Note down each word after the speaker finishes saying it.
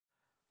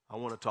I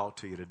want to talk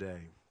to you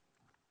today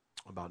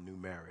about new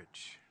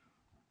marriage.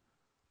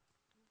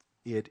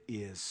 It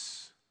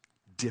is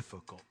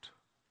difficult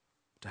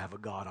to have a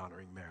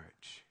God-honoring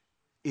marriage.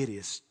 It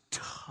is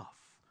tough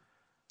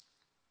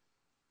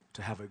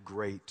to have a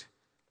great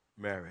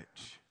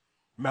marriage.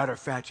 Matter of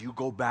fact, you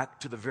go back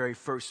to the very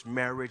first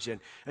marriage and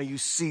you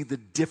see the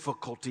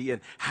difficulty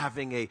in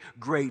having a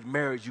great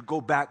marriage. You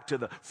go back to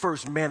the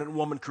first man and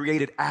woman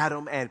created,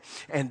 Adam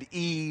and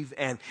Eve,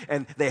 and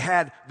they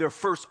had their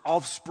first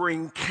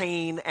offspring,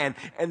 Cain and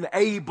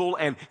Abel,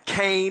 and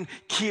Cain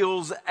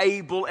kills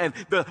Abel, and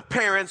the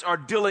parents are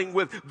dealing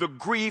with the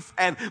grief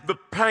and the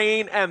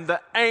pain and the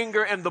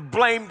anger and the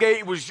blame game.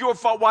 It was your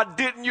fault. Why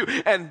didn't you?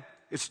 And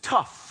it's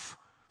tough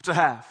to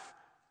have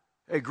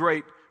a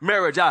great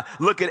marriage. I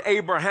look at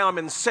Abraham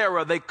and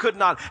Sarah. They could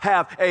not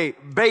have a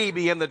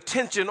baby, and the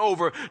tension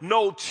over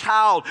no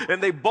child,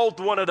 and they both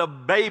wanted a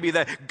baby.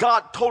 That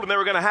God told them they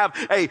were going to have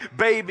a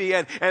baby,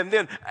 and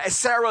then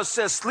Sarah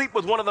says, sleep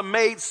with one of the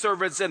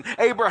maidservants, and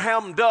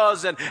Abraham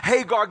does, and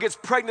Hagar gets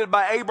pregnant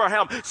by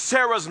Abraham.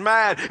 Sarah's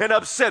mad and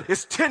upset.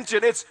 It's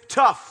tension. It's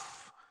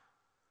tough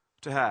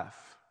to have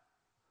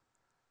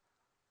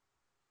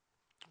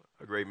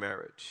a great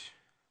marriage.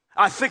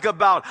 I think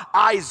about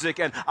Isaac,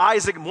 and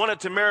Isaac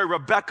wanted to marry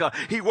Rebekah.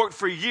 He worked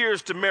for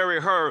years to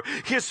marry her.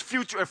 His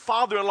future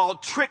father-in-law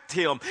tricked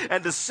him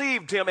and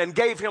deceived him and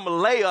gave him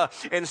Leah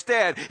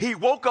instead. He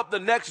woke up the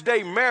next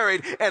day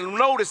married and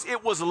noticed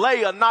it was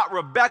Leah, not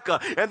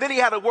Rebekah. And then he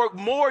had to work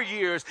more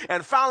years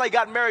and finally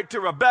got married to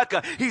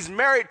Rebekah. He's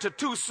married to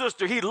two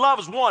sisters. He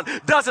loves one,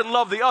 doesn't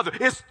love the other.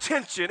 It's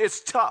tension.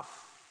 It's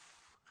tough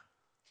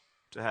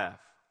to have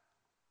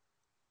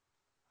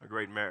a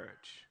great marriage.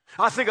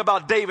 I think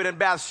about David and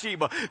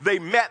Bathsheba. They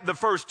met the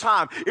first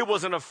time. It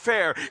was an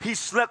affair. He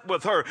slept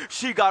with her.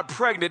 She got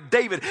pregnant.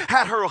 David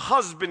had her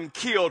husband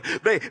killed.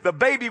 The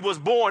baby was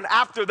born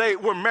after they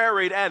were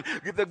married, and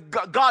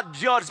God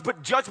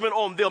put judgment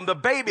on them. The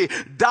baby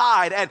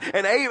died,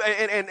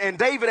 and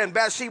David and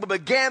Bathsheba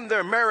began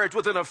their marriage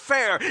with an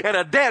affair and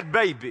a dead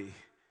baby.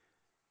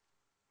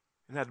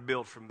 And that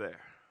built from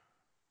there.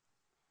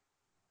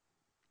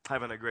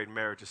 Having a great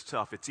marriage is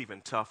tough. It's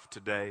even tough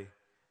today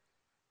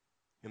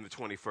in the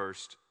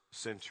 21st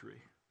century.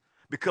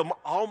 Because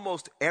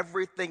almost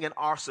everything in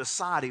our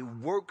society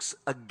works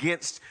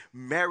against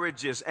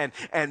marriages, and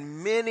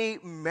many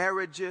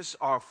marriages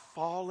are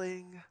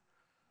falling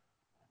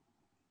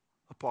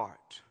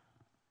apart.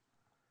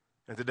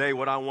 And today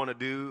what I want to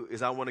do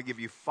is I want to give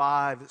you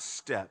 5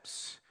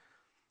 steps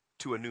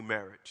to a new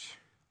marriage.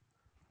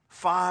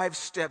 5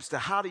 steps to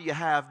how do you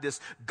have this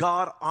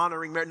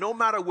God-honoring marriage, no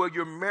matter where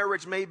your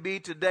marriage may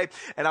be today.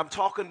 And I'm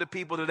talking to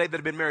people today that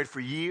have been married for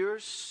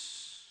years.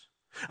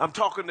 I'm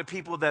talking to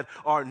people that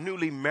are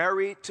newly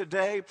married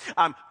today.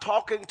 I'm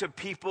talking to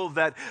people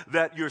that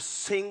you're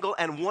single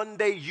and one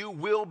day you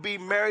will be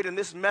married, and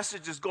this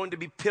message is going to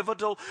be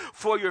pivotal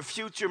for your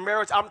future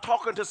marriage. I'm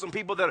talking to some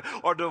people that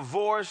are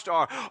divorced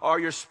or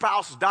your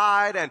spouse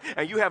died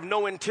and you have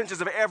no intentions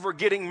of ever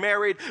getting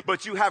married,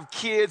 but you have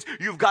kids,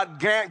 you've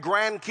got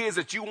grandkids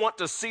that you want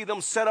to see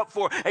them set up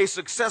for a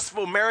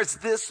successful marriage.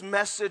 This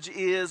message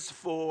is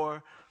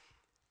for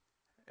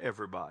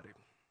everybody.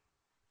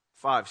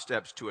 5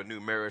 steps to a new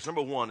marriage.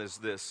 Number 1 is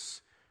this: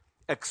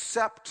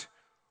 accept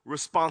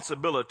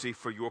responsibility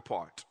for your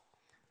part.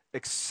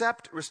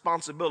 Accept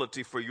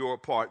responsibility for your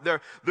part.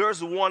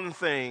 There's one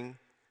thing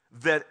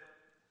that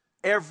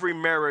every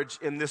marriage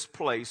in this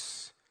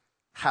place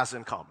has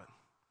in common.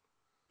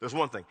 There's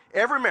one thing.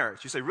 Every marriage,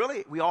 you say,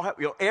 really? We all have,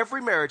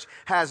 every marriage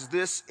has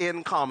this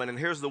in common. And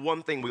here's the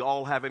one thing we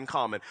all have in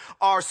common.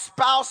 Our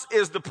spouse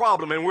is the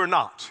problem and we're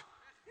not.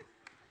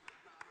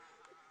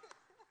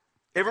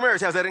 Every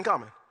marriage has that in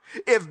common.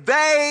 If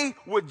they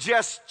would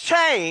just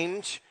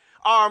change,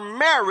 our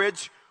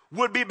marriage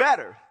would be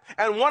better.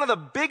 And one of the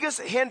biggest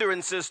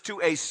hindrances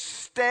to a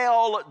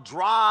stale,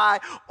 dry,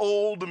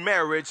 old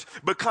marriage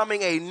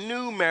becoming a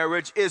new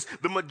marriage is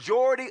the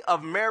majority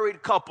of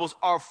married couples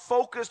are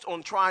focused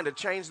on trying to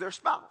change their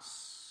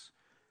spouse.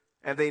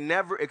 And they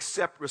never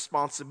accept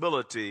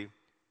responsibility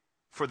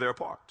for their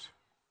part.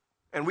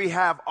 And we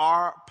have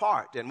our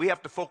part, and we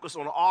have to focus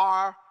on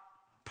our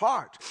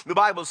part. The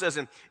Bible says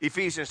in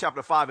Ephesians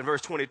chapter 5 and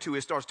verse 22,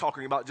 it starts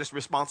talking about just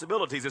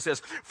responsibilities. It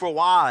says, for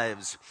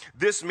wives,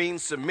 this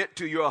means submit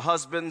to your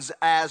husbands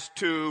as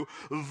to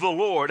the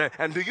Lord.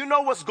 And do you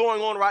know what's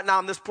going on right now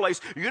in this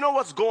place? You know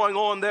what's going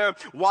on there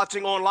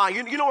watching online?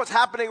 You know what's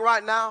happening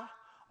right now?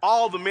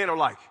 All the men are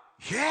like,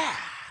 yeah,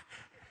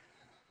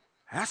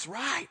 that's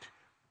right.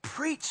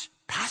 Preach,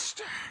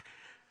 pastor.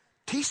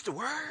 Teach the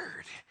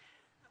word.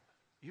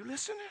 You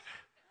listening?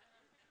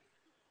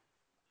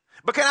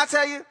 But can I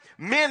tell you,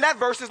 men, that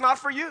verse is not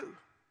for you.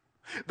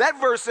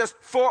 That verse says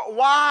for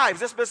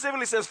wives. It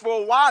specifically says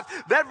for wives.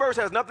 That verse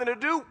has nothing to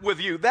do with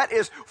you. That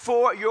is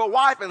for your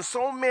wife. And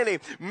so many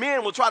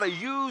men will try to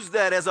use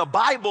that as a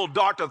Bible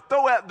dart to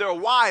throw at their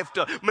wife,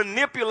 to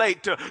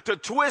manipulate, to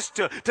twist,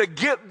 to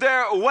get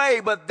their way.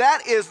 But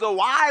that is the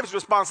wife's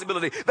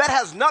responsibility. That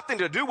has nothing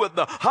to do with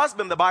the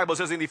husband. The Bible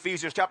says in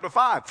Ephesians chapter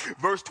 5,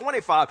 verse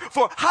 25,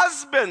 for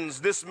husbands,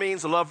 this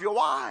means love your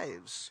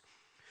wives,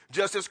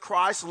 just as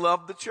Christ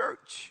loved the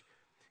church.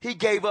 He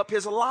gave up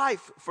his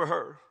life for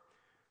her.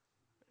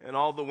 And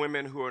all the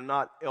women who are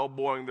not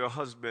elbowing their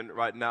husband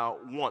right now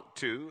want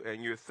to,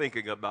 and you're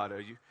thinking about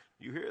it.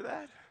 You hear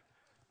that?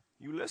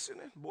 You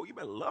listening? Boy, you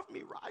better love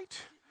me,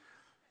 right?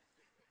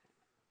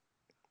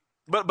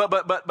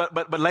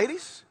 But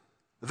ladies,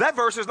 that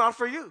verse is not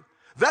for you.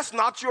 That's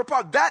not your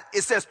part. That,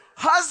 it says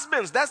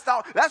husbands. That's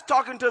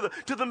talking to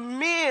the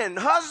men.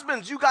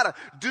 Husbands, you got to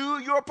do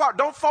your part.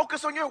 Don't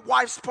focus on your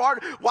wife's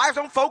part. Wives,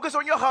 don't focus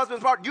on your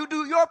husband's part. You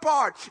do your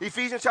part.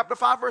 Ephesians chapter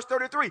 5, verse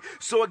 33.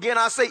 So again,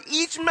 I say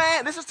each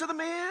man, this is to the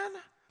men,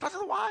 not to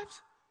the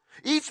wives.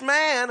 Each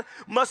man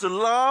must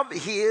love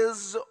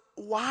his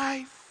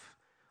wife,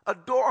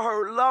 adore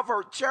her, love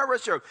her,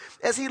 cherish her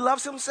as he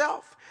loves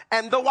himself.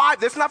 And the wife,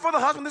 this is not for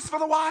the husband, this is for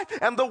the wife.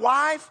 And the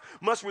wife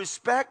must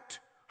respect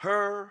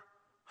her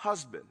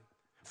husband.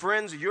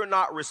 Friends, you're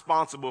not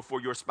responsible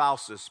for your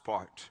spouse's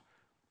part.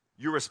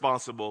 You're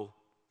responsible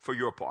for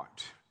your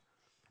part.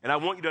 And I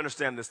want you to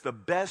understand this. The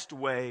best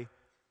way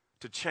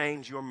to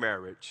change your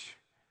marriage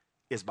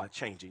is by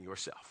changing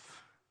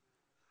yourself.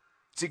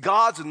 See,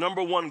 God's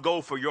number one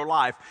goal for your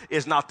life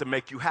is not to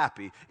make you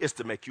happy, it's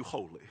to make you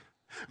holy.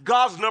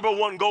 God's number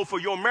one goal for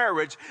your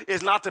marriage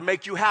is not to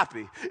make you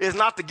happy, is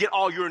not to get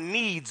all your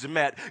needs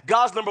met.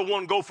 God's number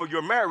one goal for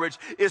your marriage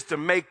is to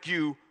make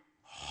you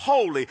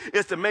holy,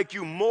 is to make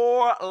you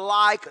more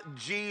like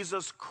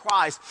Jesus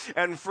Christ.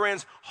 And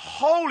friends,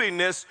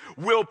 holiness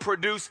will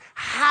produce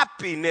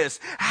happiness.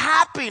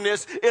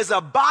 Happiness is a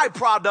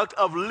byproduct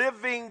of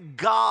living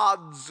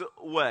God's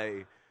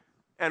way.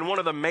 And one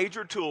of the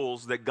major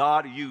tools that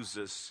God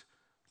uses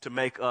to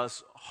make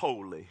us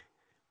holy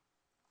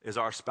is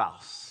our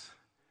spouse.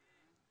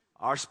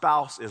 Our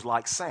spouse is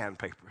like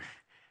sandpaper.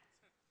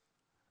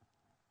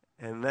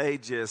 And they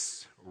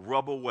just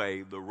rub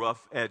away the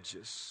rough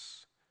edges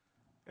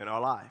in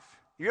our life.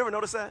 You ever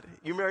notice that?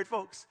 You married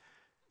folks?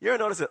 You ever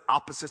notice that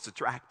opposites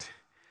attract?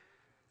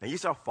 And you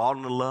start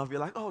falling in love.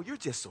 You're like, oh, you're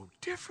just so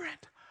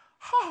different.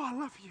 Oh, I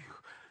love you.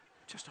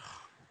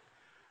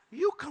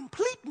 You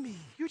complete me.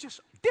 You're just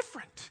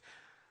different.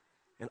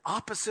 And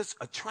opposites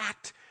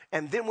attract.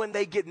 And then when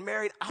they get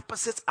married,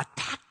 opposites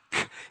attack.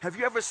 Have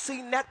you ever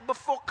seen that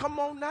before? Come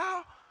on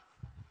now.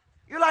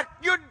 You're like,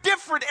 you're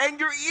different and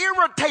you're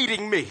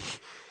irritating me.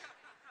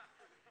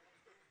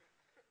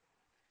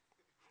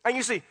 And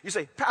you say,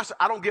 Pastor,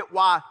 I don't get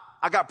why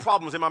I got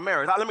problems in my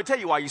marriage. Let me tell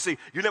you why. You see,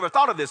 you never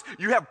thought of this.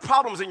 You have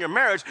problems in your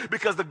marriage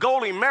because the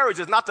goal in marriage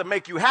is not to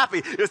make you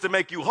happy, it's to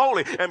make you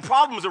holy. And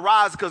problems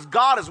arise because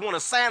God has want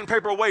to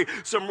sandpaper away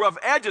some rough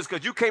edges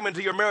because you came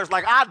into your marriage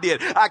like I did.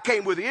 I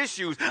came with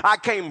issues. I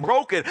came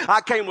broken.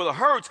 I came with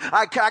hurts.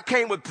 I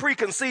came with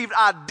preconceived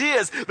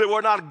ideas that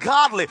were not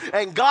godly.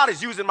 And God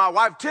is using my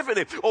wife,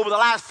 Tiffany, over the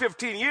last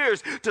 15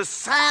 years to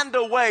sand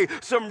away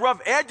some rough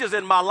edges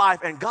in my life.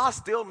 And God's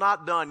still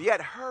not done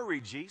yet.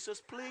 Hurry, Jesus,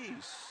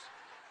 please.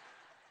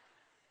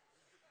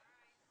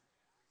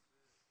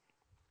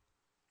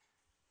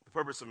 The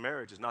purpose of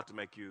marriage is not to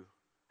make you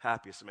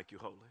happy, it's to make you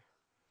holy.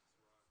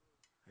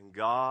 And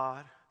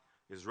God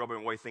is rubbing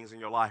away things in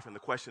your life. And the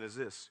question is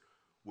this: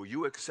 will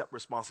you accept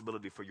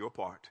responsibility for your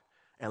part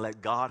and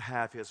let God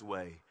have his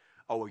way?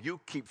 Or will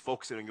you keep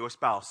focusing on your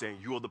spouse saying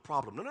you're the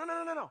problem?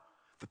 No.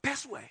 The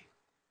best way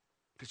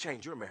to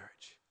change your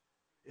marriage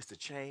is to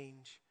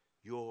change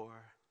yourself.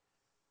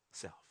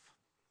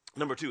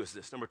 Number two is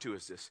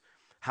this.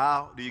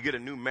 How do you get a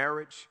new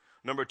marriage?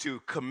 Number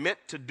two, commit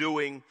to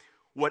doing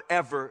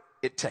whatever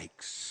it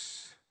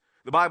takes.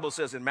 The Bible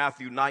says in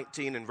Matthew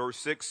 19 and verse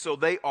 6, so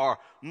they are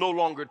no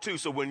longer two.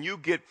 So when you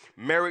get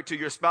married to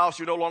your spouse,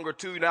 you're no longer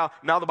two. Now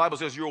the Bible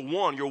says you're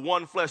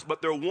one flesh,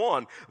 but they're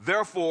one.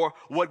 Therefore,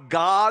 what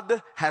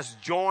God has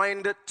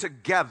joined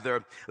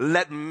together,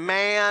 let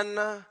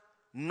man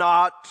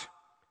not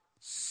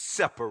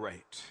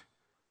separate.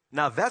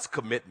 Now that's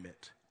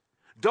commitment.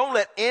 Don't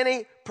let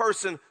any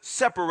person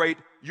separate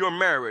your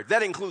marriage.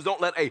 That includes don't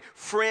let a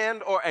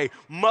friend or a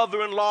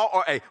mother-in-law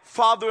or a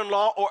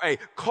father-in-law or a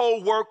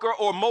co-worker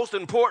or most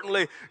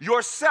importantly,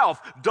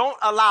 yourself. Don't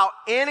allow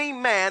any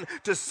man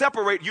to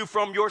separate you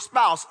from your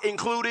spouse,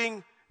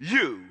 including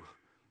you.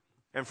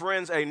 And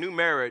friends, a new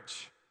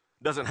marriage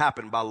doesn't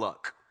happen by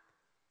luck.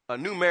 A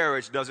new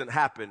marriage doesn't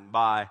happen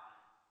by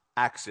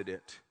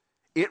accident.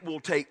 It will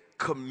take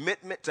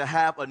commitment to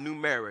have a new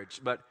marriage.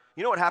 But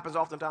you know what happens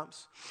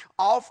oftentimes?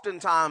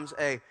 Oftentimes,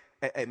 a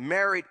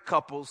married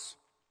couples,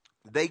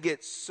 they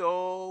get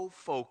so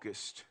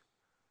focused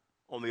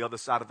on the other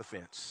side of the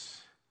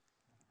fence.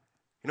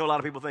 You know, a lot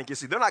of people think, you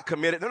see, they're not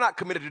committed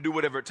to do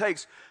whatever it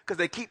takes because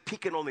they keep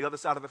peeking on the other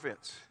side of the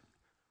fence.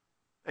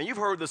 And you've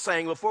heard the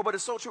saying before, but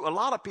it's so true. A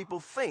lot of people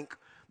think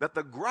that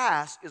the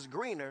grass is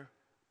greener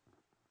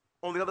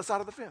on the other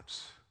side of the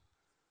fence.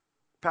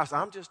 Pastor,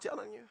 I'm just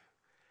telling you,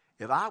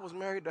 if I was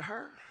married to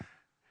her,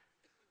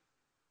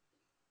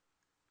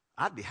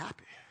 I'd be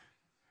happy.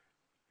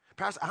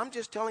 Pastor, I'm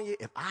just telling you,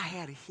 if I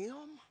had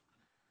him,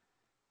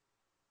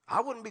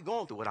 I wouldn't be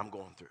going through what I'm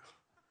going through.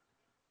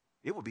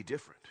 It would be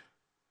different.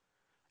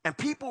 And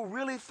people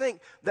really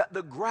think that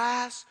the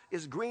grass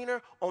is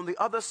greener on the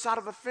other side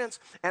of the fence.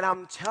 And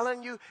I'm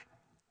telling you,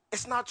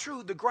 it's not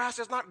true. The grass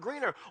is not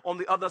greener on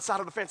the other side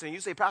of the fence. And you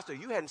say, Pastor,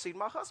 you hadn't seen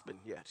my husband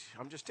yet.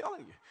 I'm just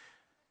telling you.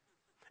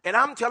 And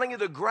I'm telling you,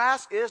 the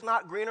grass is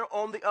not greener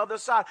on the other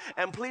side.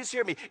 And please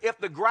hear me. If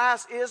the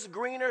grass is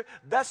greener,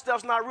 that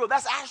stuff's not real.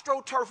 That's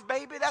AstroTurf,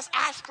 baby. That's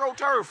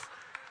AstroTurf.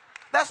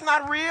 That's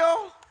not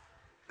real.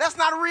 That's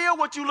not real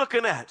what you're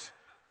looking at.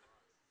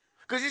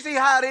 Because you see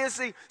how it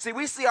is? See,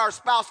 we see our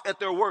spouse at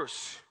their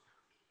worst.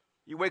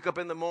 You wake up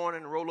in the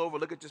morning, roll over,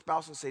 look at your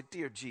spouse and say,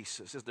 Dear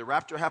Jesus, is the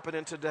rapture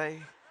happening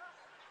today?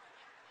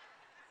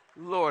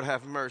 Lord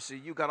have mercy.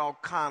 You got all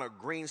kind of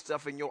green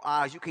stuff in your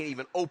eyes. You can't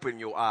even open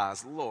your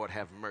eyes. Lord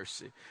have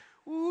mercy.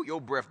 Ooh, your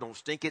breath don't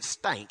stink. It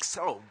stinks.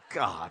 Oh,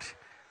 God.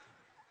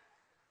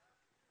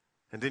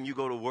 And then you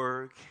go to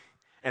work,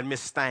 and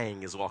Miss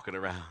Stang is walking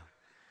around.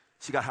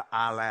 She got her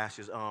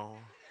eyelashes on.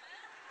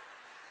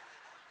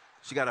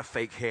 She got her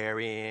fake hair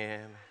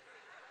in.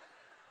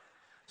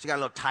 She got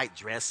a little tight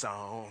dress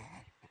on.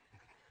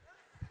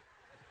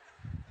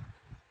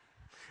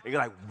 And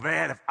you're like,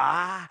 man, if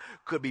I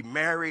could be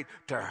married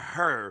to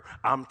her,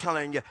 I'm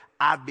telling you,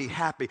 I'd be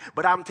happy.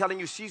 But I'm telling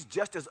you, she's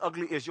just as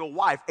ugly as your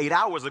wife 8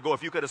 hours ago.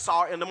 If you could have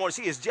saw her in the morning,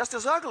 she is just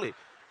as ugly.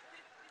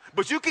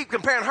 But you keep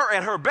comparing her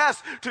at her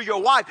best to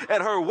your wife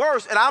at her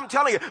worst. And I'm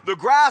telling you, the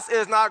grass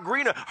is not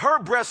greener. Her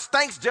breath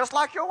stinks just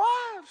like your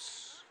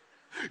wife's.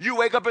 You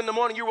wake up in the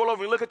morning, you roll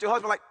over and look at your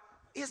husband like,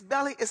 his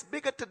belly is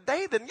bigger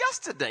today than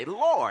yesterday.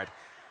 Lord,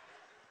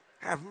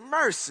 have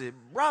mercy,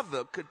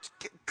 brother.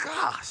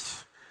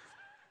 Gosh.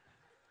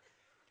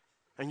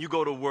 And you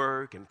go to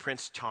work, and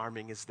Prince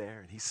Charming is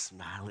there, and he's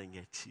smiling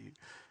at you.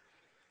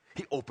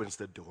 He opens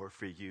the door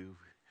for you.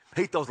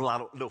 He throws a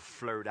little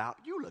flirt out.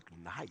 You look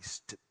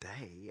nice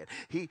today. And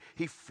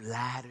he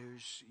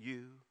flatters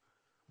you.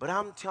 But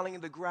I'm telling you,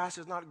 the grass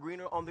is not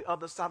greener on the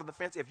other side of the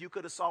fence. If you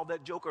could have saw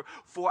that joker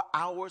 4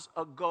 hours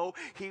ago,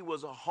 he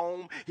was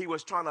home. He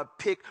was trying to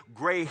pick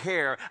gray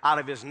hair out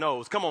of his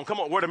nose. Come on.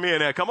 Where the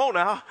men at? Come on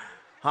now.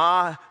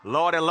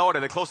 Lordy,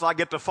 the closer I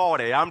get to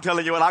 40, I'm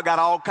telling you, I got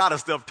all kind of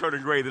stuff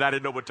turning gray that I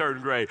didn't know would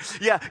turn gray.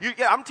 Yeah,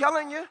 I'm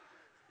telling you.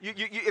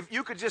 If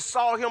you could just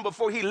saw him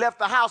before he left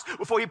the house,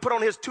 before he put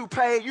on his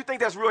toupee, you think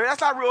that's real hair.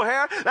 That's not real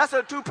hair. That's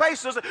a toupee,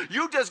 sister.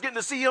 You just getting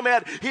to see him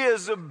at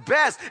his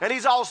best. And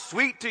he's all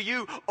sweet to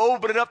you,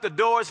 opening up the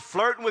doors,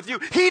 flirting with you.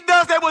 He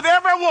does that with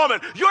every woman.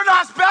 You're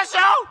not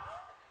special.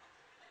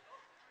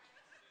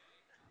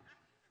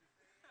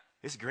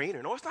 It's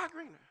greener. No, it's not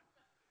greener.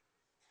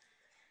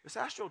 It's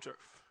AstroTurf.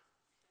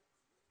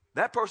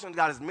 That person's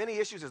got as many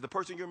issues as the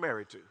person you're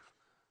married to.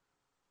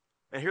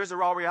 And here's the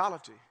raw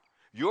reality.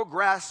 Your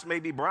grass may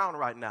be brown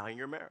right now in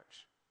your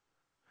marriage.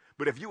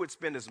 But if you would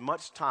spend as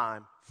much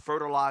time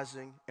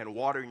fertilizing and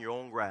watering your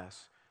own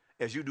grass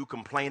as you do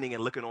complaining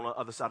and looking on the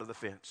other side of the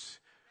fence,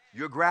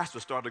 your grass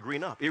would start to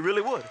green up. It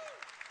really would.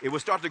 It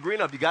would start to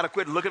green up. You got to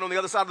quit looking on the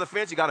other side of the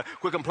fence. You got to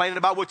quit complaining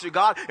about what you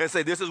got and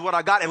say, this is what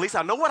I got. At least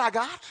I know what I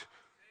got.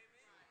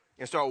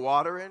 And start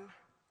watering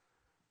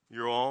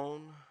your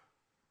own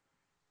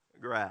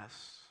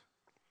grass.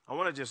 I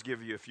want to just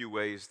give you a few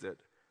ways that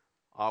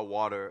I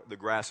water the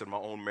grass in my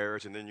own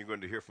marriage, and then you're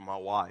going to hear from my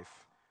wife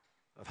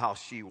of how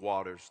she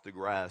waters the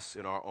grass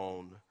in our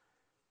own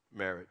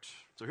marriage.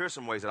 So here's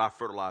some ways that I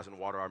fertilize and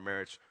water our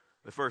marriage.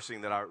 The first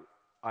thing that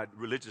I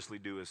religiously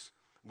do is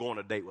go on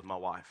a date with my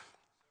wife.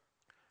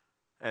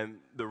 And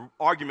the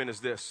argument is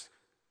this: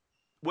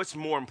 what's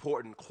more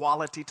important,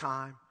 quality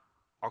time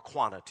or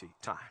quantity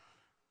time?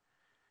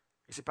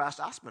 You say,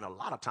 Pastor, I spend a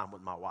lot of time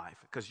with my wife,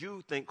 because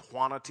you think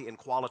quantity and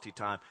quality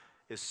time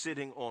is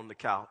sitting on the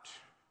couch,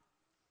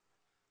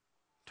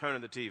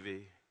 turning the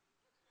TV.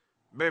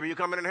 Baby, you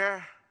coming in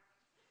here?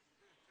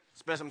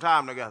 Spend some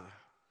time together.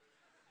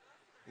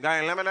 Got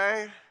any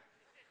lemonade?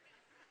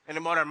 Any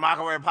more of that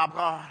microwave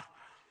popcorn?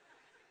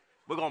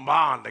 We're going to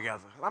bond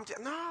together.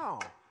 No.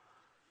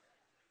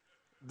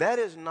 That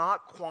is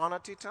not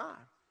quantity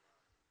time.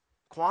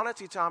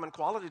 Quantity time and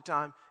quality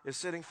time is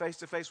sitting face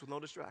to face with no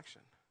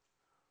distraction.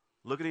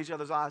 Looking at each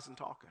other's eyes and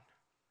talking.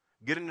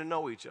 Getting to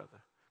know each other.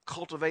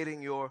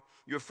 Cultivating your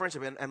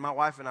friendship. And my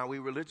wife and I, we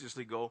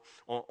religiously go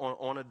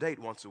on a date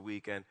once a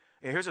week. And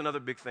here's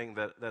another big thing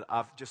that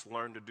I've just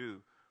learned to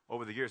do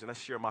over the years, and that's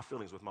share my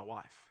feelings with my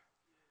wife.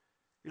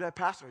 You're like,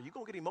 Pastor, are you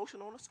going to get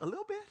emotional on us? A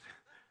little bit.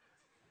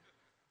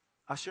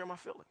 I share my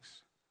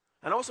feelings.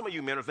 I know some of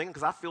you men are thinking,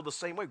 because I feel the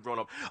same way growing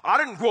up. I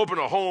didn't grow up in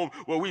a home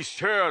where we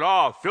shared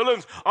our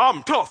feelings.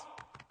 I'm tough.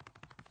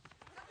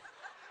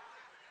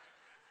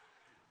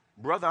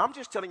 Brother, I'm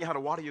just telling you how to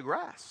water your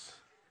grass.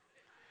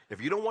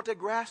 If you don't want that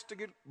grass to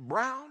get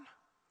brown,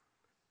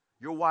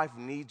 Your wife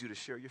needs you to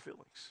share your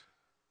feelings.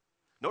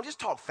 Don't just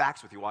talk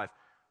facts with your wife.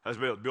 How's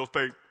the bill? Bills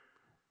paid.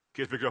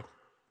 Kids picked up.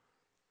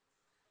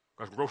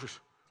 Got some groceries.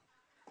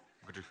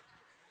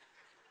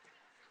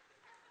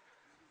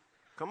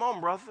 Come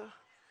on, brother.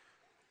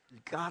 You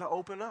got to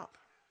open up.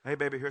 Hey,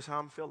 baby, here's how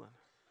I'm feeling.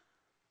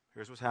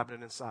 Here's what's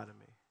happening inside of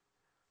me.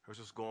 Here's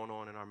what's going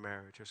on in our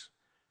marriage.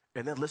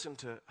 And then listen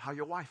to how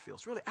your wife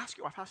feels. Really, ask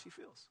your wife how she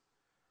feels.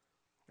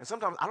 And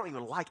sometimes I don't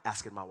even like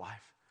asking my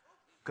wife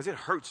because it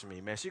hurts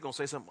me, man. She's going to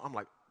say something. I'm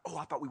like, oh,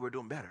 I thought we were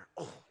doing better.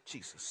 Oh,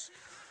 Jesus.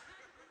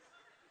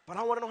 But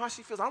I want to know how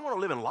she feels. I don't want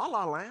to live in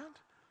la-la land.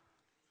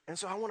 And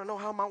so I want to know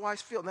how my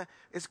wife feels. Now,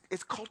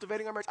 it's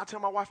cultivating our marriage. I tell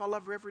my wife I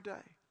love her every day.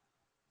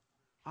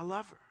 I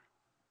love her.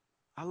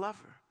 I love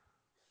her.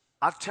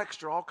 I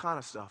text her all kind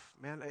of stuff,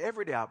 man.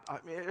 Every day. I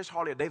mean, there's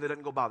hardly a day that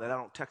doesn't go by that I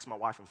don't text my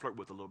wife and flirt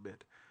with a little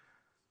bit.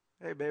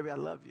 Hey, baby, I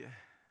love you.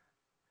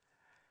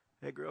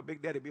 Hey, girl,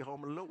 Big Daddy be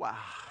home in a little while.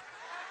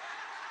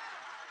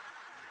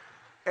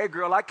 Hey,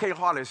 girl, I can't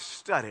hardly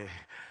study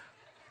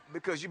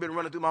because you've been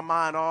running through my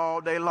mind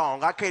all day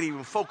long. I can't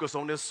even focus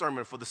on this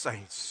sermon for the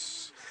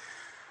saints.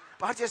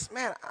 But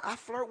I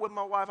flirt with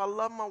my wife. I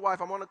love my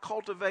wife. I want to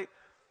cultivate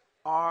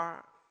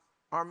our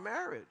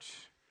marriage.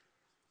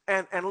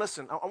 And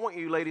listen, I want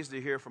you ladies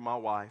to hear from my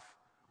wife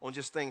on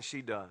just things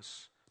she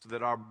does so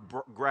that our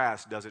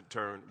grass doesn't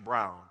turn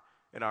brown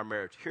in our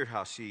marriage. Here's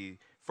how she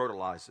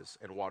fertilizes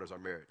and waters our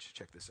marriage.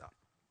 Check this out.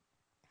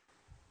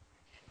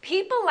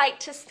 People like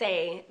to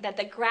say that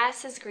the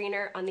grass is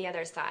greener on the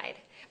other side.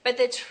 But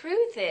the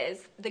truth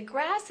is, the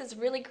grass is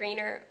really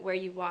greener where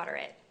you water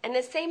it. And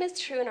the same is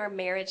true in our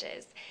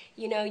marriages.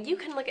 You know, you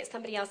can look at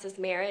somebody else's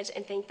marriage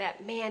and think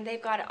that, man,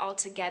 they've got it all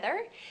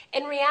together.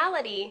 In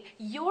reality,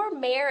 your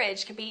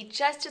marriage can be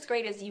just as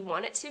great as you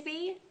want it to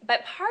be,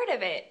 but part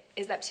of it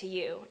is up to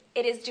you.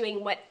 It is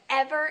doing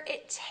whatever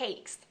it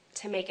takes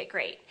to make it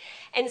great.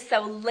 And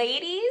so,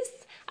 ladies,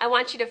 I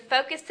want you to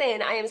focus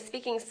in. I am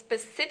speaking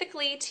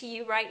specifically to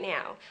you right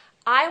now.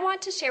 I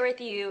want to share with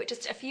you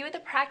just a few of the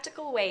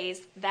practical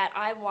ways that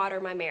I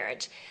water my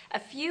marriage, a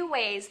few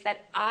ways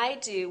that I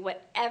do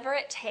whatever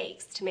it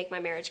takes to make my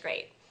marriage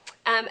great.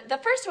 The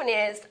first one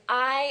is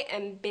I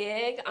am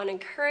big on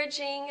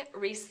encouraging,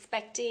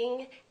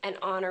 respecting, and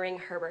honoring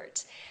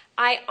Herbert.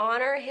 I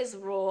honor his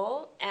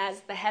role as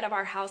the head of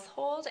our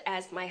household,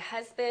 as my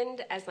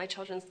husband, as my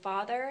children's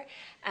father,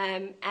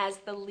 as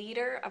the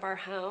leader of our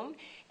home,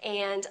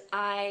 and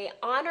I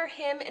honor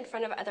him in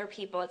front of other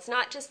people. It's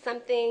not just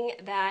something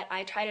that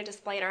I try to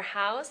display in our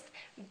house,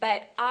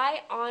 but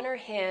I honor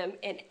him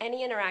in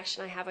any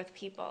interaction I have with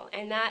people,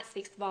 and that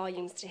speaks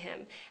volumes to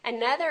him.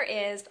 Another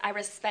is I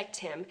respect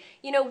him.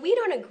 You know, we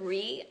don't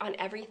agree on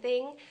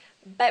everything,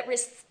 but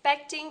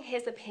respecting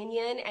his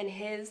opinion and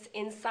his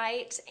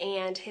insight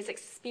and his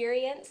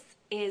experience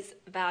is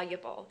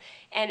valuable.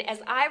 And as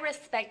I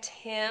respect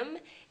him,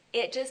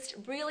 it just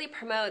really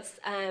promotes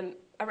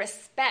a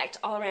respect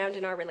all around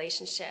in our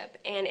relationship,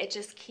 and it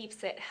just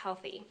keeps it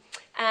healthy.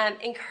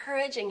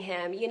 Encouraging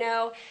him. You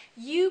know,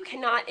 you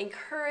cannot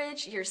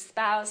encourage your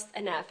spouse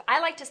enough.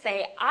 I like to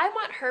say, I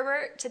want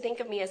Herbert to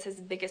think of me as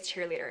his biggest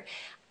cheerleader.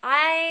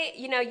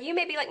 You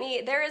may be like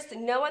me, there is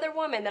no other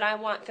woman that I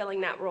want filling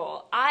that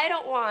role. I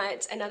don't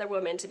want another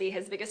woman to be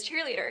his biggest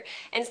cheerleader.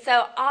 And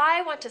so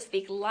I want to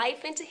speak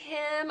life into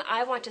him.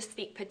 I want to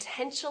speak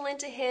potential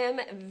into him,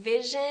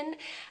 vision.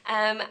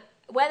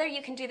 Whether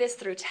you can do this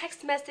through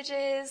text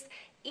messages,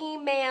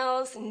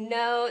 emails,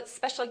 notes,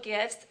 special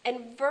gifts,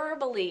 and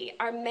verbally,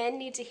 our men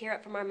need to hear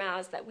it from our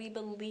mouths that we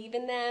believe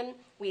in them,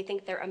 we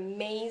think they're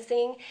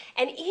amazing,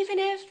 and even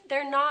if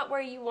they're not where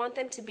you want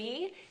them to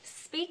be,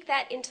 speak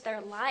that into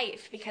their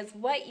life, because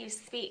what you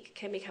speak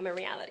can become a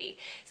reality.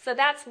 So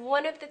that's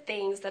one of the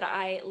things that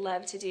I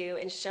love to do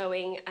in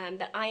showing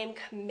that I am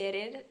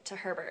committed to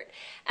Herbert.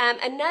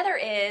 Another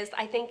is,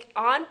 I think,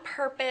 on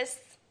purpose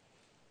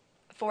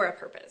for a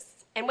purpose.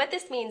 And what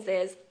this means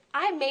is,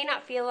 I may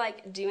not feel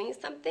like doing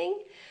something,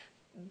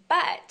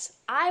 but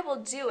I will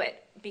do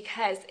it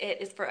because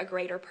it is for a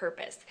greater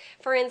purpose.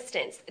 For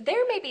instance,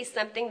 there may be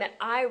something that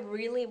I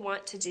really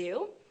want to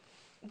do,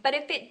 but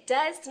if it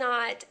does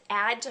not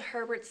add to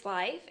Herbert's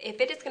life, if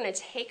it is going to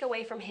take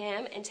away from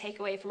him and take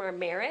away from our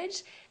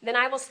marriage, then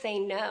I will say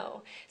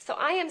no. So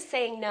I am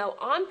saying no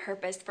on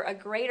purpose for a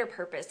greater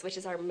purpose, which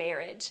is our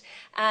marriage.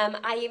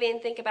 I even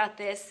think about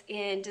this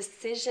in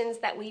decisions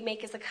that we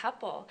make as a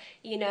couple.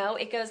 You know,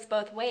 it goes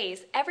both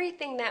ways.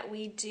 Everything that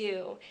we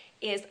do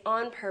is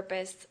on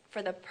purpose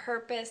for the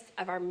purpose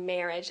of our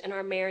marriage, and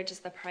our marriage is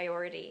the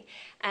priority.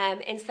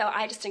 And so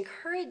I just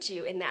encourage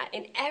you in that.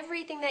 In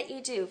everything that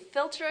you do,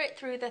 filter it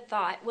through the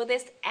thought, will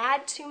this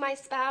add to my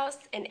spouse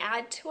and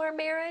add to our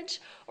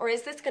marriage, or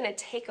is this going to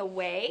take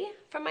away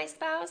from my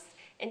spouse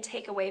and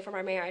take away from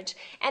our marriage?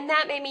 And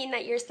that may mean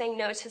that you're saying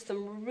no to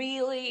some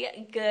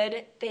really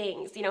good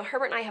things. You know,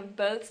 Herbert and I have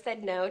both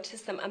said no to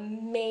some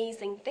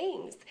amazing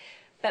things,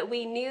 but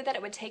we knew that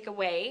it would take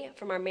away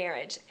from our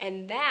marriage,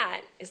 and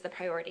that is the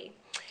priority.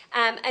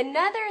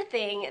 Another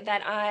thing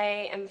that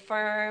I am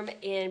firm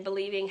in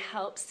believing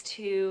helps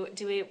to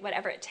do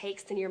whatever it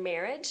takes in your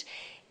marriage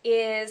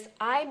is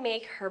I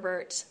make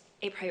Herbert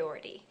a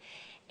priority.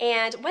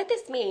 And what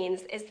this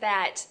means is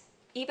that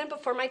even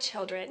before my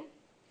children,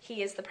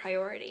 he is the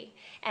priority.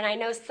 And I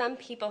know some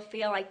people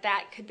feel like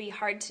that could be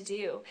hard to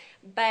do,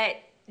 but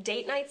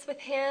date nights with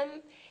him,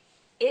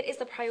 it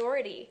is a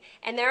priority.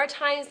 And there are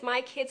times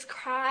my kids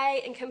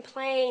cry and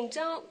complain,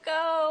 don't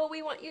go,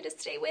 we want you to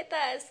stay with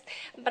us.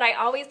 But I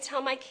always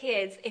tell my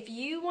kids, if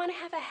you want to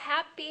have a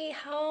happy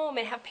home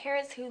and have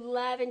parents who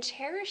love and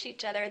cherish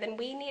each other, then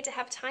we need to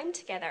have time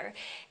together.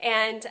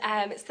 And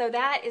so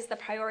that is the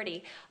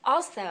priority.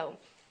 Also,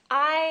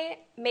 I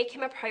make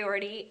him a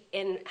priority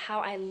in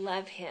how I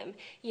love him.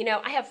 You know,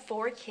 I have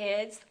 4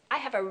 kids. I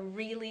have a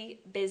really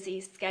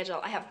busy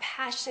schedule. I have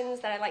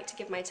passions that I like to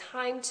give my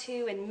time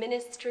to in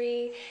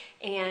ministry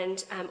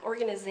and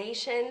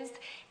organizations.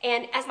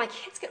 And as my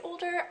kids get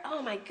older,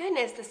 oh my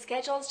goodness, the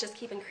schedules just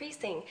keep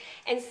increasing.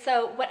 And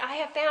so what I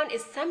have found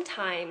is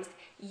sometimes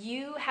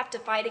you have to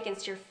fight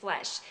against your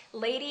flesh.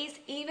 Ladies,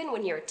 even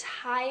when you're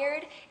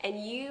tired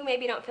and you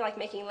maybe don't feel like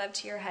making love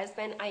to your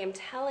husband, I am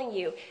telling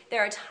you,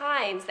 there are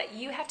times that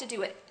you have to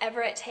do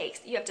whatever it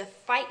takes. You have to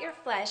fight your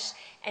flesh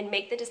and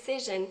make the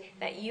decision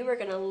that you are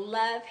going to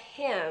love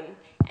him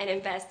and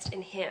invest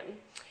in him.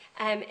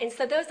 And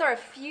so those are a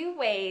few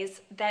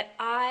ways that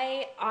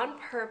I, on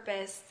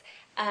purpose,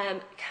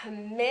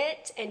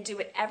 commit and do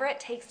whatever it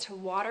takes to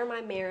water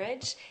my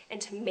marriage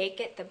and to make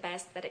it the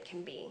best that it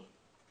can be.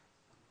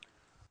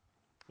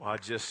 Well, I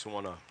just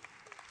want to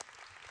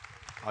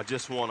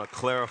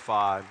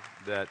clarify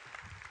that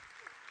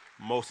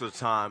most of the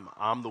time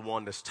I'm the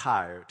one that's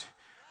tired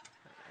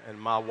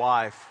and my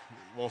wife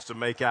wants to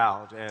make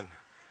out and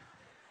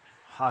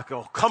I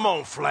go, come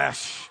on,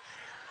 flesh.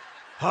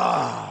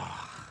 But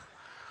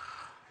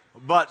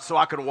so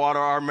I can water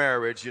our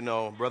marriage, you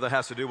know, brother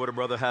has to do what a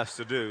brother has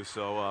to do.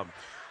 So,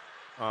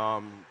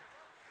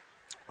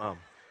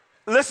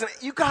 listen,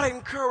 you got to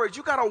encourage.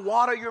 You got to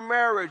water your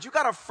marriage. You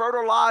got to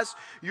fertilize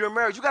your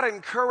marriage. You got to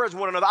encourage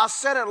one another. I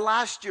said it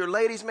last year,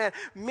 ladies, man,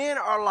 men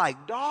are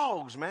like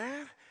dogs,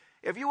 man.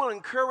 If you will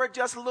encourage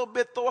us a little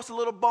bit, throw us a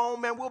little bone,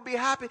 man, we'll be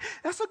happy.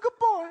 That's a good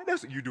boy.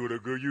 You doing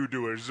it good. You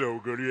doing so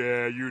good.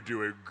 Yeah, you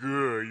doing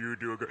good. You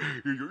doing good.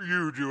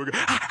 You doing good.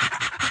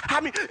 I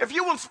mean, if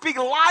you will speak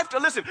life to,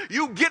 listen,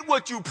 you get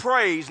what you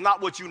praise,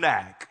 not what you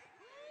nag.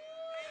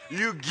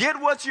 You get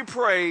what you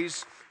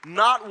praise,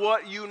 not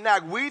what you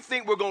nag. We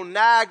think we're going to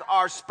nag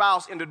our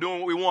spouse into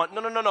doing what we want.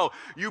 No.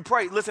 You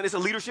pray. Listen, it's a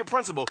leadership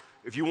principle.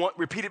 If you want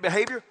repeated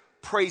behavior,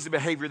 praise the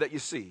behavior that you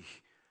see.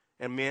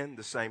 And men,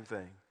 the same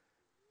thing.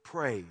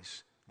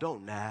 Praise.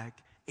 Don't nag.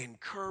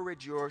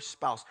 Encourage your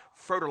spouse.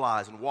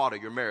 Fertilize and water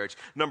your marriage.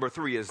 Number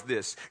 3 is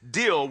this.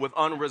 Deal with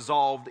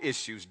unresolved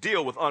issues.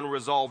 Deal with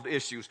unresolved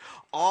issues.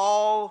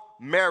 All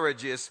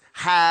marriages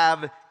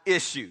have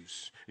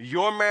issues.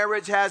 Your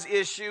marriage has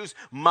issues.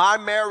 My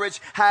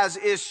marriage has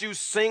issues.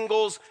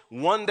 Singles,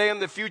 one day in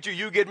the future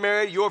you get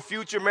married, your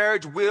future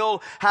marriage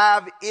will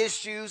have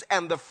issues.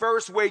 And the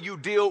first way you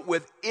deal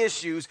with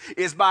issues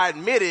is by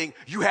admitting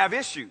you have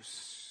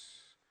issues.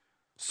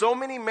 So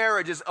many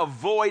marriages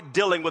avoid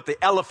dealing with the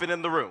elephant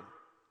in the room.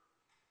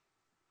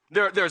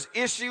 There's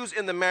issues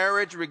in the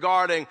marriage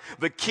regarding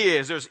the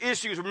kids. There's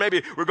issues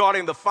maybe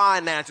regarding the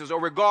finances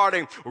or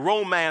regarding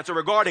romance or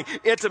regarding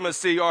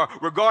intimacy or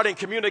regarding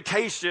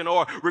communication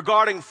or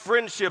regarding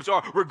friendships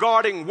or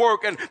regarding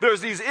work. And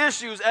there's these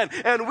issues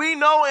and we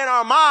know in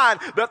our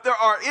mind that there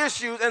are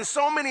issues, and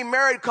so many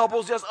married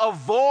couples just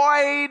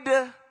avoid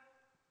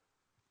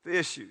the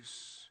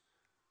issues.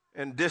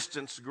 And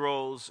distance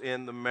grows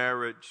in the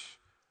marriage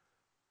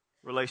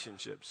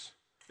relationships.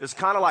 It's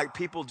kind of like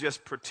people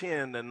just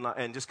pretend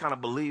and just kind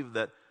of believe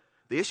that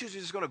the issues are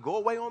just going to go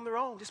away on their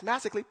own, just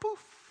magically,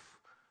 poof.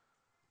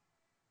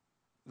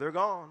 They're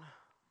gone.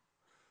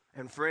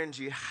 And friends,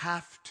 you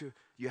have to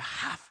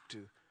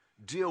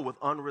deal with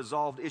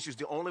unresolved issues.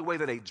 The only way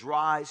that a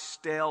dry,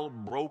 stale,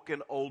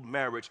 broken old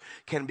marriage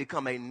can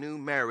become a new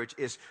marriage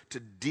is to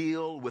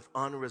deal with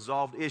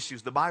unresolved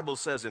issues. The Bible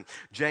says in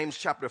James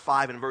chapter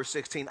 5 and verse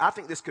 16, I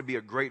think this could be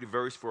a great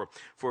verse for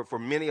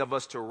many of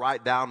us to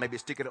write down, maybe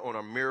stick it on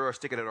a mirror,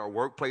 stick it in our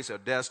workplace or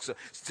desks,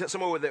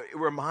 somewhere where it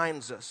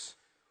reminds us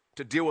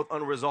to deal with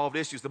unresolved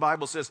issues. The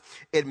Bible says,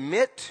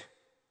 admit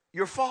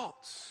your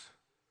faults.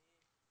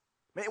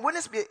 Man, wouldn't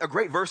this be a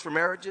great verse for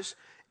marriages?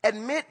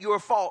 Admit your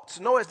faults.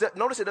 Notice it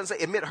doesn't say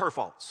admit her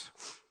faults.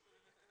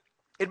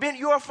 Admit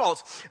your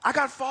faults. I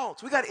got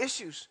faults. We got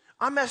issues.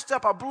 I messed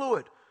up. I blew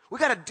it. We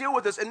got to deal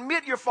with this.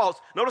 Admit your faults.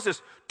 Notice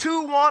this.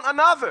 To one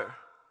another.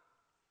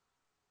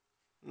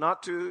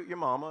 Not to your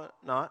mama.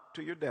 Not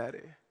to your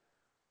daddy.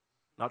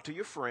 Not to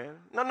your friend.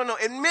 No.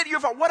 Admit your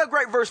fault. What a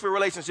great verse for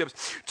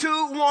relationships.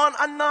 To one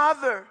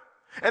another.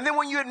 And then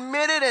when you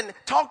admit it and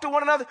talk to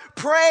one another,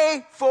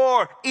 pray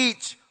for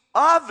each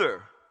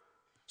other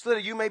so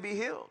that you may be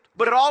healed.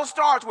 But it all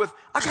starts with,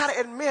 I got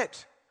to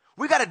admit,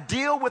 we got to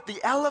deal with the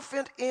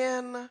elephant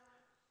in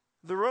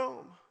the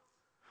room.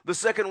 The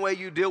second way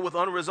you deal with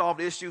unresolved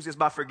issues is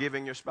by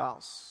forgiving your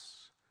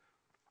spouse.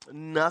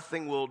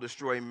 Nothing will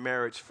destroy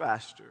marriage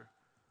faster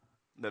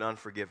than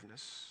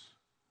unforgiveness.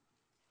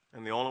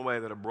 And the only way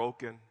that a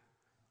broken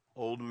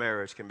old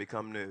marriage can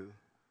become new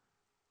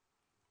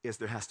is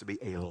there has to be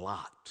a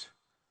lot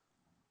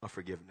of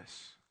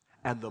forgiveness.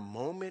 And the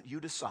moment you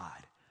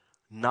decide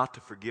not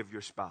to forgive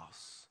your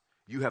spouse,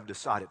 you have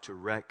decided to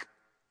wreck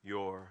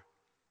your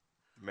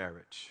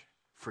marriage.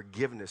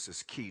 Forgiveness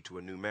is key to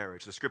a new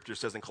marriage. The scripture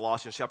says in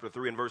Colossians chapter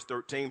 3 and verse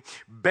 13,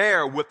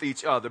 bear with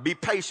each other, be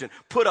patient,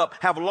 put up,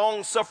 have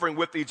long suffering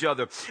with each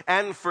other,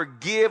 and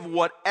forgive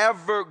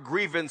whatever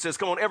grievances.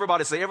 Come on,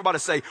 everybody say,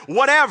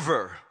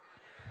 whatever.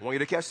 I want you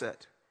to catch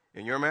that.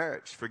 In your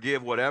marriage,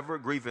 forgive whatever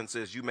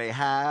grievances you may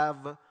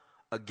have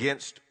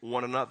against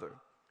one another.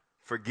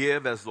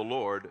 Forgive as the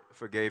Lord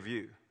forgave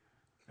you.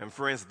 And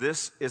friends,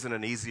 this isn't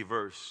an easy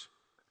verse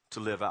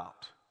to live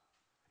out.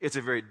 It's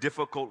a very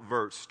difficult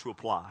verse to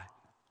apply.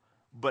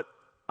 But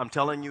I'm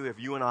telling you, if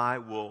you and I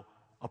will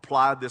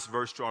apply this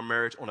verse to our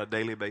marriage on a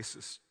daily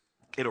basis,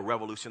 it'll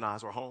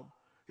revolutionize our home.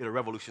 It'll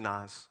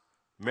revolutionize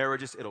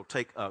marriages. It'll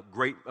take a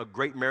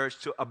great marriage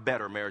to a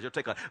better marriage. It'll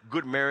take a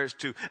good marriage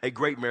to a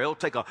great marriage. It'll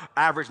take an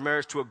average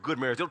marriage to a good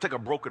marriage. It'll take a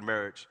broken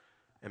marriage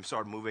and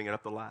start moving it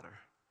up the ladder.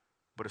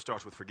 But it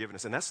starts with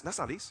forgiveness, and that's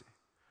not easy.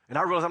 And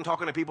I realize I'm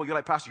talking to people, you're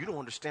like, Pastor, you don't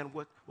understand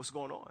what's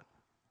going on.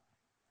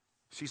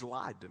 She's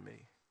lied to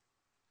me.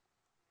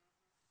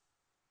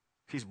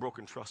 He's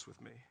broken trust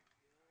with me.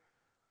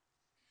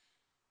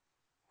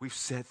 We've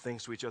said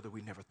things to each other we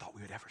never thought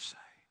we would ever say.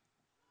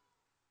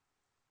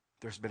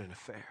 There's been an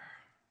affair.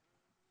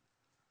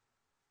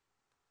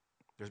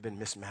 There's been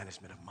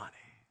mismanagement of money.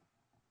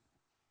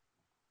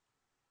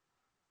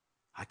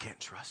 I can't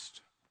trust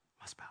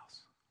my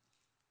spouse.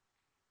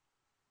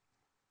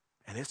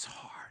 And it's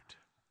hard.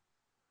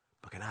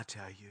 But can I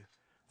tell you,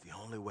 the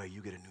only way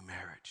you get a new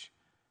marriage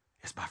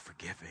is by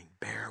forgiving.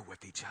 Bear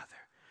with each other.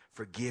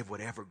 Forgive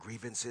whatever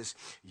grievances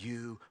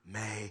you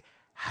may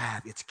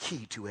have. It's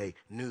key to a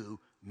new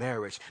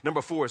marriage.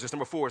 Number four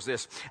is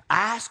this.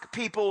 Ask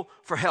people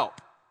for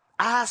help.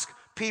 Ask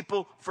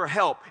people for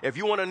help. If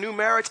you want a new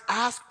marriage,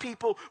 ask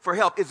people for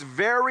help. It's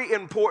very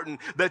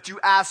important that you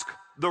ask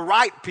the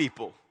right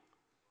people,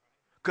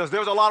 because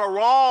there's a lot of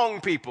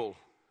wrong people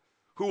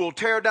who will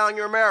tear down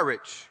your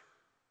marriage.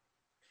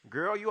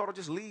 Girl, you ought to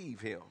just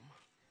leave him.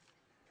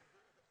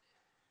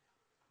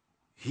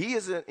 He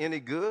isn't any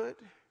good.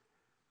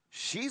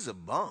 She's a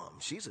bum.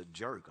 She's a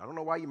jerk. I don't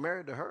know why you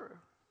married to her.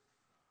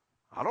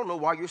 I don't know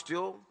why you're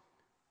still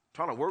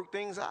trying to work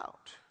things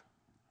out.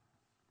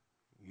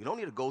 You don't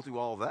need to go through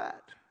all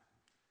that.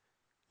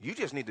 You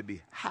just need to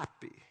be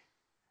happy.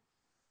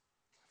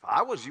 If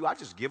I was you, I'd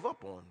just give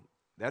up on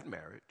that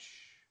marriage.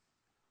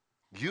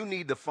 You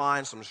need to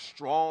find some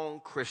strong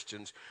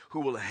Christians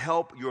who will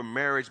help your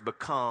marriage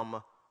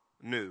become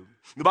new.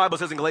 The Bible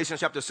says in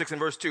Galatians chapter 6 and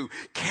verse 2,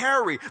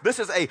 this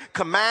is a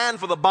command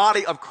for the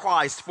body of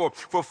Christ, for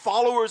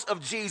followers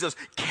of Jesus,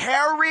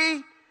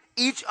 carry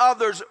each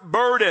other's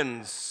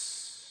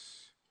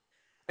burdens.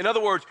 In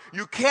other words,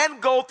 you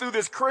can't go through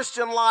this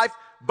Christian life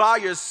by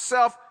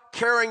yourself,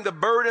 carrying the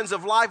burdens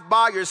of life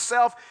by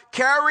yourself.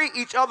 Carry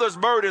each other's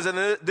burdens, and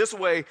this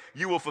way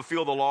you will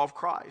fulfill the law of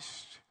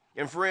Christ.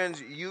 And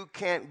friends, you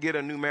can't get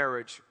a new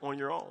marriage on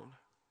your own.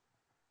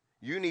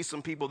 You need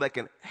some people that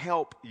can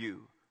help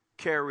you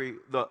carry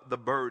the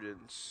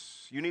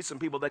burdens. You need some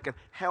people that can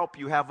help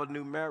you have a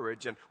new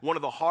marriage. And one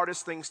of the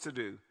hardest things to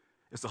do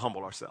is to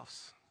humble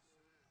ourselves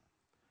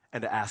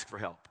and to ask for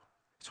help.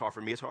 It's hard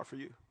for me, it's hard for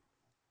you.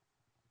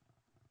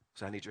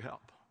 So I need your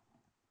help.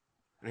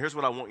 And here's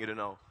what I want you to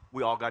know.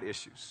 We all got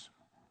issues.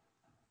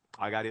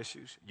 I got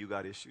issues. You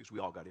got issues. We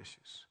all got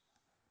issues.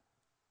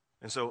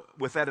 And so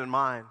with that in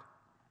mind,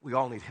 we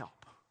all need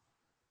help.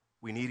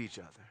 We need each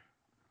other.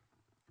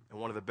 And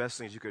one of the best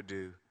things you could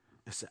do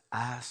is to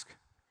ask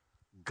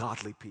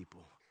godly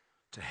people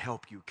to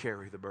help you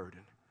carry the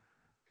burden.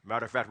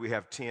 Matter of fact, we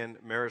have 10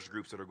 marriage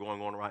groups that are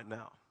going on right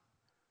now.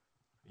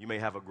 You may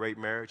have a great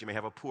marriage. You may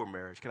have a poor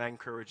marriage. Can I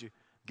encourage you?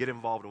 Get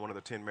involved in one of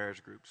the 10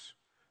 marriage groups.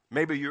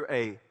 Maybe you're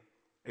a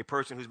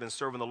person who's been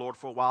serving the Lord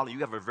for a while and you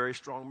have a very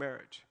strong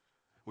marriage.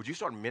 Would you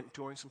start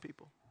mentoring some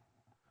people?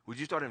 Would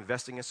you start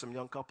investing in some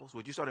young couples?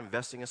 Would you start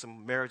investing in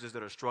some marriages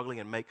that are struggling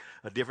and make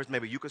a difference?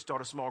 Maybe you could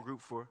start a small group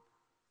for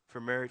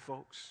married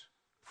folks,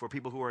 for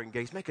people who are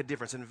engaged. Make a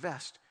difference.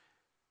 Invest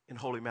in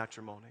holy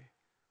matrimony.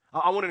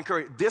 I want to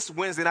encourage this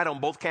Wednesday night on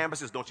both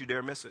campuses, don't you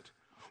dare miss it.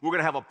 We're going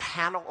to have a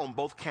panel on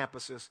both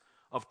campuses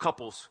of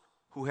couples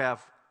who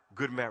have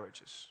good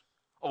marriages.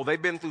 Oh,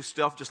 they've been through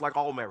stuff just like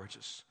all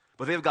marriages.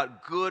 But they've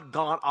got good,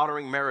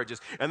 God-honoring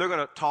marriages. And they're going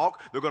to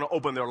talk. They're going to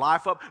open their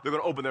life up. They're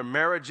going to open their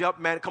marriage up.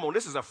 Man, come on,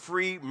 this is a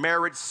free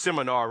marriage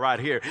seminar right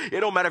here. It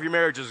don't matter if your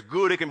marriage is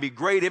good. It can be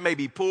great. It may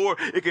be poor.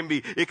 It can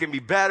be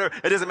better.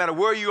 It doesn't matter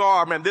where you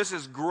are, man. This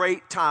is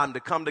great time to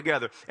come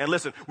together. And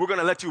listen, we're going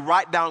to let you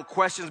write down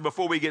questions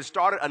before we get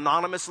started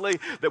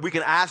anonymously that we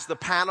can ask the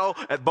panel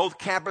at both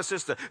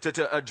campuses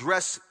to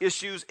address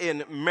issues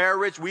in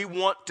marriage. We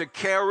want to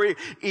carry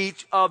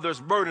each other's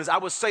burdens. I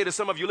would say to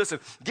some of you, listen,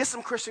 get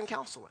some Christian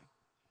counseling.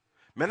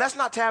 Man, that's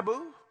not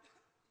taboo.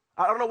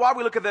 I don't know why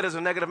we look at that as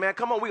a negative, man.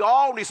 Come on, we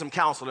all need some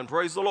counseling,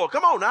 praise the Lord.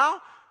 Come on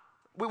now.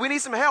 We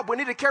need some help. We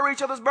need to carry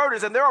each other's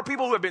burdens. And there are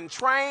people who have been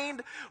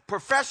trained,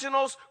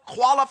 professionals,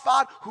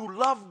 qualified, who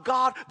love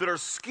God, that are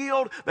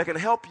skilled, that can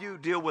help you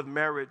deal with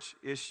marriage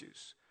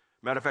issues.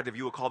 Matter of fact, if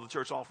you will call the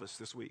church office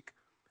this week,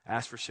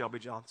 ask for Shelby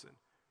Johnson.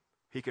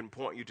 He can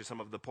point you to some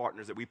of the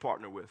partners that we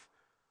partner with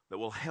that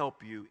will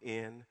help you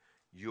in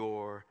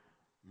your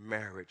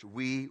marriage.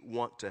 We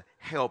want to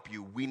help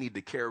you. We need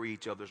to carry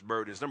each other's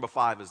burdens. Number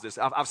 5 is this.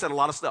 I've said a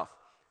lot of stuff,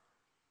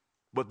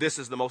 but this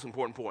is the most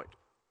important point.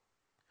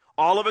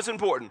 All of it's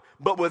important,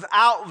 but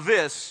without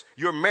this,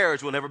 your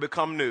marriage will never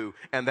become new,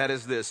 and that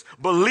is this.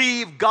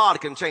 Believe God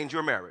can change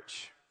your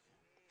marriage.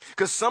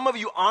 Because some of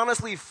you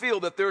honestly feel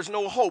that there's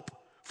no hope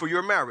for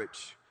your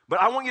marriage. But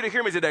I want you to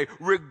hear me today.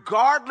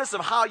 Regardless of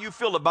how you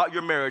feel about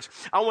your marriage,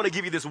 I want to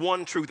give you this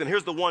one truth. And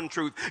here's the one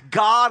truth.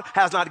 God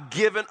has not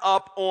given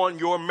up on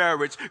your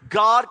marriage.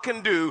 God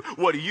can do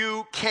what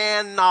you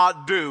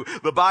cannot do.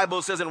 The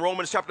Bible says in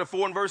Romans chapter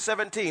 4 and verse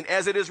 17,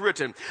 as it is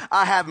written,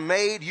 I have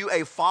made you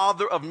a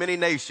father of many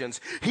nations.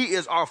 He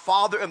is our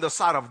father in the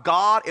sight of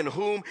God, in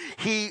whom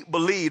he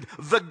believed.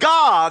 The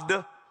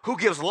God who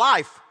gives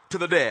life to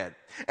the dead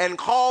and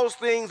calls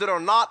things that are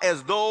not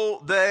as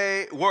though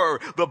they were.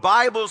 The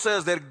Bible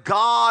says that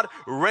God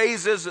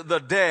raises the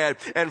dead.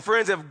 And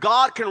friends, if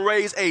God can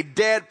raise a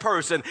dead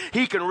person,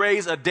 he can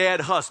raise a dead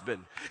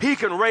husband. He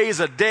can raise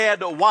a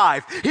dead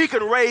wife. He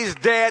can raise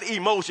dead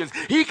emotions.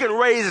 He can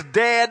raise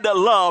dead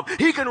love.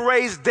 He can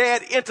raise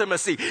dead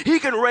intimacy. He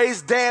can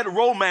raise dead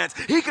romance.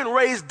 He can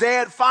raise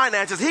dead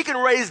finances. He can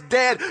raise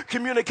dead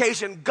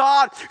communication.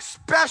 God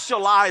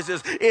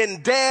specializes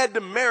in dead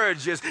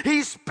marriages.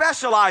 He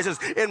specializes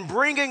in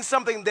bringing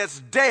something that's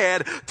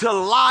dead to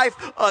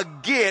life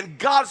again.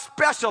 God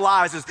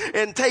specializes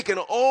in taking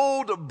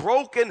old,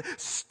 broken,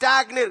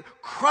 stagnant,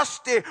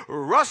 crusty,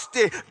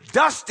 rusty,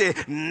 dusty,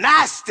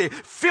 nasty,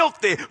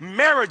 filthy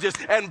marriages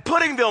and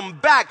putting them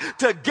back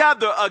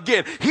together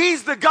again.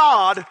 He's the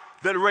God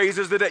that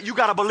raises the dead. You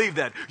got to believe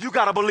that. You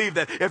got to believe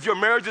that. If your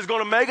marriage is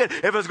going to make it,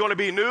 if it's going to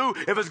be new,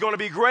 if it's going to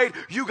be great,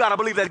 you got to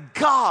believe that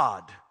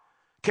God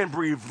can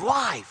breathe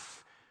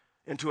life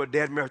into a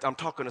dead marriage. I'm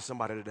talking to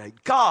somebody today.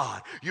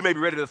 God, you may be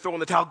ready to throw in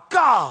the towel.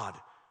 God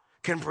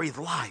can breathe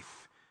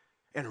life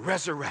and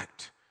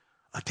resurrect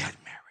a dead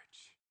marriage.